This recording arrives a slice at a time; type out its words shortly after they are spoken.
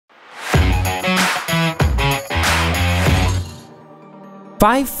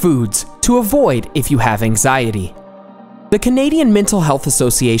5 foods to avoid if you have anxiety. The Canadian Mental Health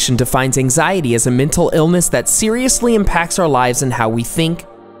Association defines anxiety as a mental illness that seriously impacts our lives and how we think,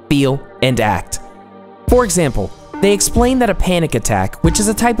 feel, and act. For example, they explain that a panic attack, which is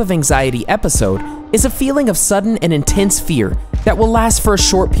a type of anxiety episode, is a feeling of sudden and intense fear that will last for a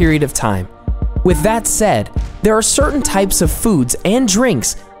short period of time. With that said, there are certain types of foods and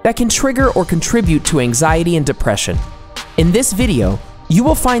drinks that can trigger or contribute to anxiety and depression. In this video, you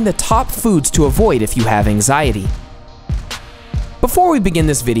will find the top foods to avoid if you have anxiety. Before we begin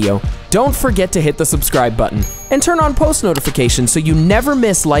this video, don't forget to hit the subscribe button and turn on post notifications so you never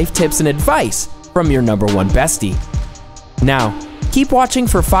miss life tips and advice from your #1 bestie. Now, keep watching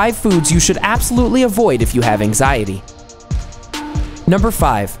for 5 foods you should absolutely avoid if you have anxiety. Number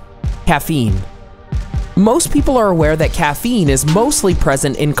 5, caffeine. Most people are aware that caffeine is mostly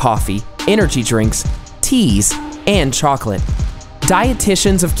present in coffee, energy drinks, teas, and chocolate.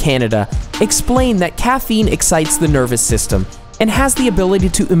 Dietitians of Canada explain that caffeine excites the nervous system and has the ability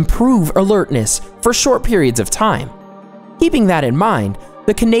to improve alertness for short periods of time. Keeping that in mind,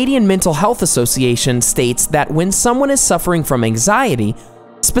 the Canadian Mental Health Association states that when someone is suffering from anxiety,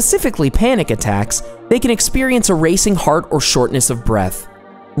 specifically panic attacks, they can experience a racing heart or shortness of breath.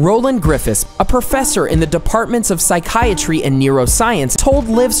 Roland Griffiths, a professor in the departments of psychiatry and neuroscience, told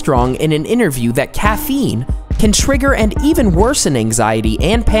Livestrong in an interview that caffeine can trigger and even worsen anxiety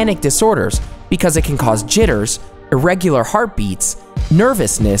and panic disorders because it can cause jitters, irregular heartbeats,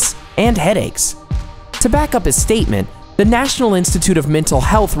 nervousness, and headaches. To back up his statement, the National Institute of Mental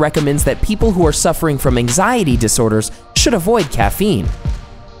Health recommends that people who are suffering from anxiety disorders should avoid caffeine.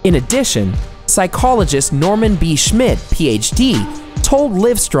 In addition, psychologist Norman B. Schmidt, PhD, told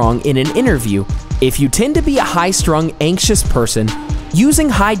Livestrong in an interview, if you tend to be a high-strung, anxious person, using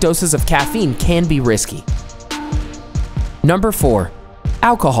high doses of caffeine can be risky. Number 4,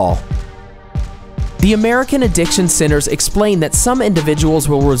 alcohol. The American Addiction Centers explain that some individuals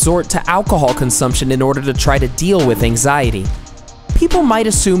will resort to alcohol consumption in order to try to deal with anxiety. People might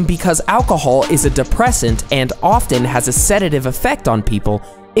assume because alcohol is a depressant and often has a sedative effect on people,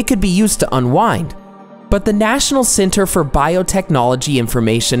 it could be used to unwind. But the National Center for Biotechnology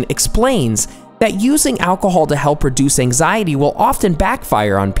Information explains that using alcohol to help reduce anxiety will often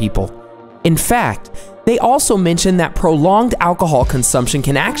backfire on people. In fact, they also mention that prolonged alcohol consumption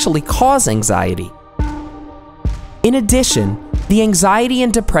can actually cause anxiety. In addition, the Anxiety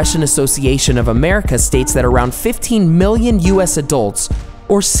and Depression Association of America states that around 15 million US adults,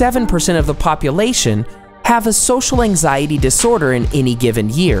 or 7% of the population, have a social anxiety disorder in any given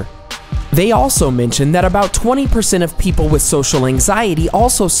year. They also mention that about 20% of people with social anxiety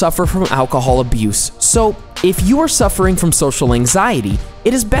also suffer from alcohol abuse. So, if you are suffering from social anxiety,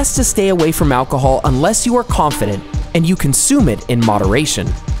 it is best to stay away from alcohol unless you are confident and you consume it in moderation.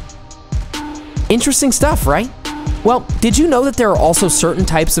 Interesting stuff, right? Well, did you know that there are also certain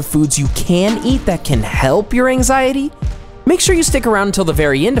types of foods you can eat that can help your anxiety? Make sure you stick around until the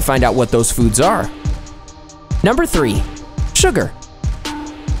very end to find out what those foods are. Number 3, sugar.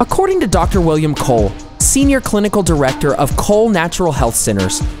 According to Dr. William Cole, Senior Clinical Director of Cole Natural Health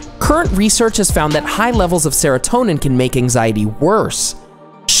Centers, current research has found that high levels of serotonin can make anxiety worse.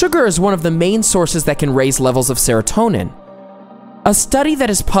 Sugar is one of the main sources that can raise levels of serotonin. A study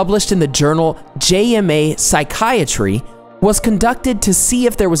that is published in the journal JMA Psychiatry was conducted to see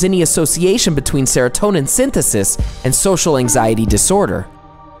if there was any association between serotonin synthesis and social anxiety disorder.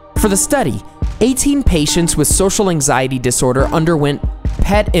 For the study, 18 patients with social anxiety disorder underwent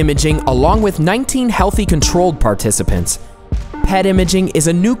PET imaging along with 19 healthy controlled participants. PET imaging is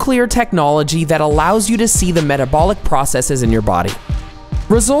a nuclear technology that allows you to see the metabolic processes in your body.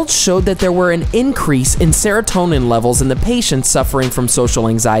 Results showed that there were an increase in serotonin levels in the patients suffering from social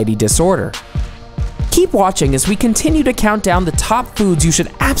anxiety disorder. Keep watching as we continue to count down the top foods you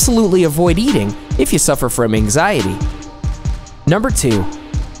should absolutely avoid eating if you suffer from anxiety. Number 2,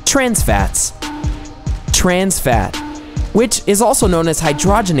 trans fats. Trans fat, which is also known as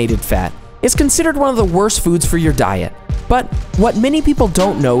hydrogenated fat, is considered one of the worst foods for your diet. But what many people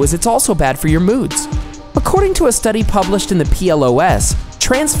don't know is it's also bad for your moods. According to a study published in the PLOS,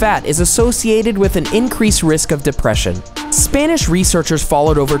 trans fat is associated with an increased risk of depression. Spanish researchers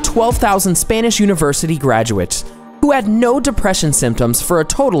followed over 12,000 Spanish university graduates who had no depression symptoms for a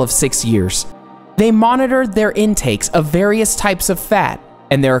total of 6 years. They monitored their intakes of various types of fat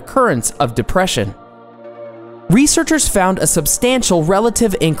and their occurrence of depression. Researchers found a substantial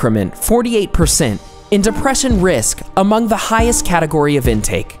relative increment, 48%, in depression risk among the highest category of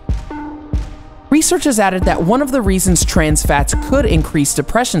intake. Researchers added that one of the reasons trans fats could increase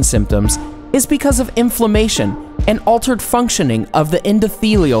depression symptoms is because of inflammation and altered functioning of the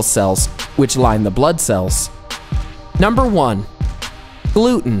endothelial cells, which line the blood cells. Number 1.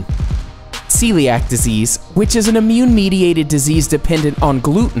 Gluten. Celiac disease, which is an immune-mediated disease dependent on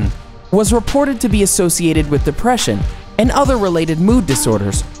gluten, was reported to be associated with depression and other related mood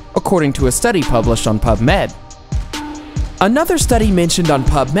disorders, according to a study published on PubMed. Another study mentioned on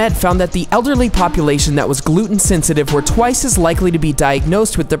PubMed found that the elderly population that was gluten-sensitive were twice as likely to be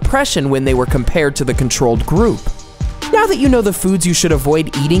diagnosed with depression when they were compared to the controlled group. Now that you know the foods you should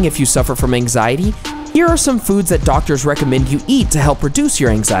avoid eating if you suffer from anxiety, here are some foods that doctors recommend you eat to help reduce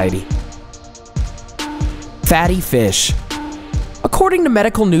your anxiety. Fatty fish. According to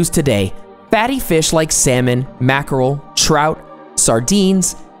Medical News Today, fatty fish like salmon, mackerel, trout,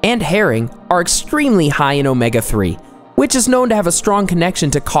 sardines, and herring are extremely high in omega-3, which is known to have a strong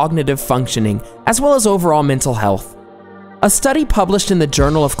connection to cognitive functioning as well as overall mental health. A study published in the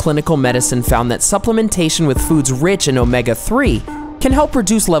Journal of Clinical Medicine found that supplementation with foods rich in omega-3 can help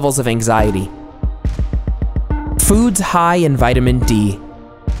reduce levels of anxiety. Foods high in vitamin D.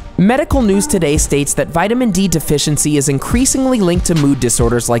 Medical News Today states that vitamin D deficiency is increasingly linked to mood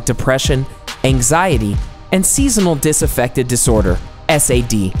disorders like depression, anxiety, and seasonal disaffected disorder,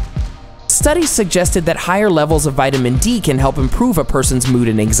 SAD. Studies suggested that higher levels of vitamin D can help improve a person's mood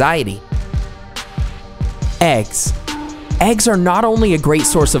and anxiety. Eggs. Eggs are not only a great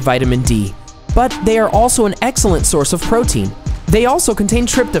source of vitamin D, but they are also an excellent source of protein. They also contain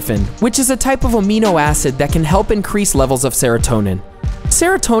tryptophan, which is a type of amino acid that can help increase levels of serotonin.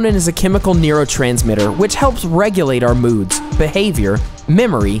 Serotonin is a chemical neurotransmitter which helps regulate our moods, behavior,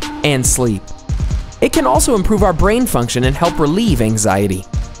 memory, and sleep. It can also improve our brain function and help relieve anxiety.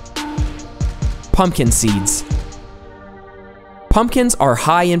 Pumpkin seeds. Pumpkins are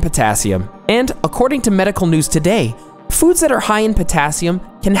high in potassium, and according to Medical News Today, foods that are high in potassium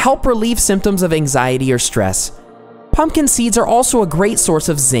can help relieve symptoms of anxiety or stress. Pumpkin seeds are also a great source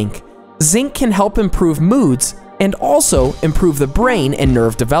of zinc. Zinc can help improve moods and also improve the brain and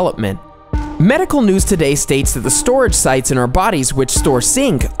nerve development. Medical News Today states that the storage sites in our bodies which store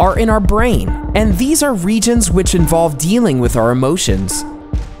zinc are in our brain, and these are regions which involve dealing with our emotions.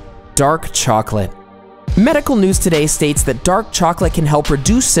 Dark chocolate. Medical News Today states that dark chocolate can help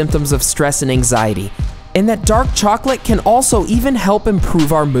reduce symptoms of stress and anxiety, and that dark chocolate can also even help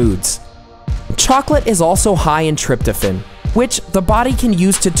improve our moods. Chocolate is also high in tryptophan, which the body can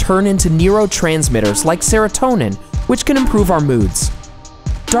use to turn into neurotransmitters like serotonin, which can improve our moods.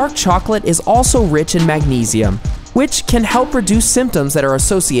 Dark chocolate is also rich in magnesium, which can help reduce symptoms that are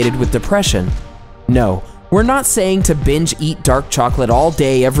associated with depression. No, we're not saying to binge eat dark chocolate all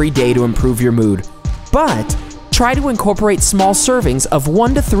day every day to improve your mood, but try to incorporate small servings of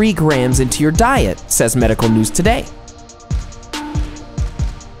 1 to 3 grams into your diet, says Medical News Today.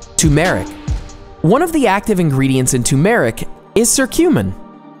 Turmeric. One of the active ingredients in turmeric is curcumin.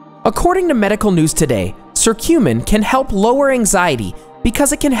 According to Medical News Today, curcumin can help lower anxiety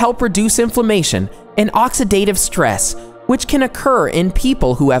because it can help reduce inflammation and oxidative stress, which can occur in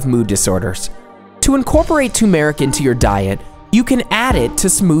people who have mood disorders. To incorporate turmeric into your diet, you can add it to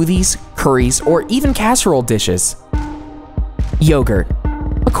smoothies, curries, or even casserole dishes. Yogurt.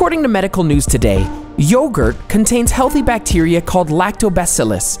 According to Medical News Today, yogurt contains healthy bacteria called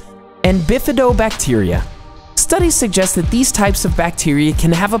lactobacillus and bifidobacteria. Studies suggest that these types of bacteria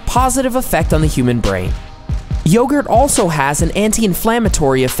can have a positive effect on the human brain. Yogurt also has an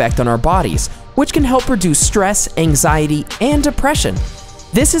anti-inflammatory effect on our bodies, which can help reduce stress, anxiety, and depression.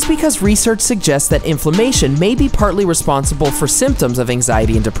 This is because research suggests that inflammation may be partly responsible for symptoms of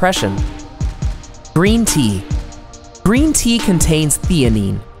anxiety and depression. Green tea. Green tea contains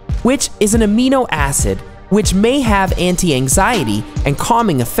theanine, which is an amino acid which may have anti-anxiety and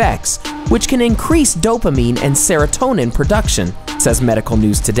calming effects, which can increase dopamine and serotonin production, says Medical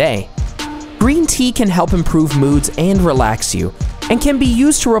News Today. Green tea can help improve moods and relax you, and can be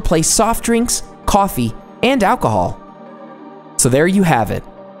used to replace soft drinks, coffee, and alcohol. So there you have it.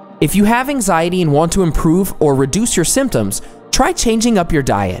 If you have anxiety and want to improve or reduce your symptoms, try changing up your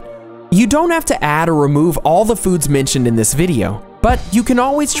diet. You don't have to add or remove all the foods mentioned in this video, but you can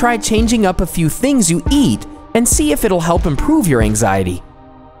always try changing up a few things you eat and see if it'll help improve your anxiety.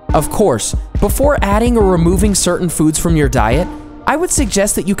 Of course, before adding or removing certain foods from your diet, I would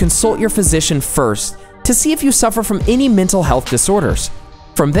suggest that you consult your physician first to see if you suffer from any mental health disorders.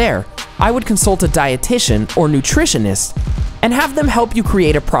 From there, I would consult a dietitian or nutritionist and have them help you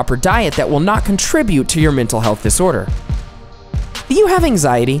create a proper diet that will not contribute to your mental health disorder. Do you have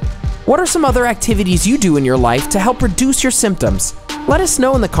anxiety? What are some other activities you do in your life to help reduce your symptoms? Let us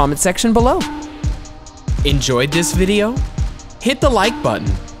know in the comment section below. Enjoyed this video? Hit the like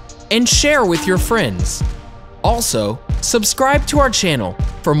button and share with your friends. Also, subscribe to our channel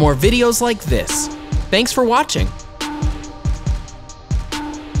for more videos like this. Thanks for watching.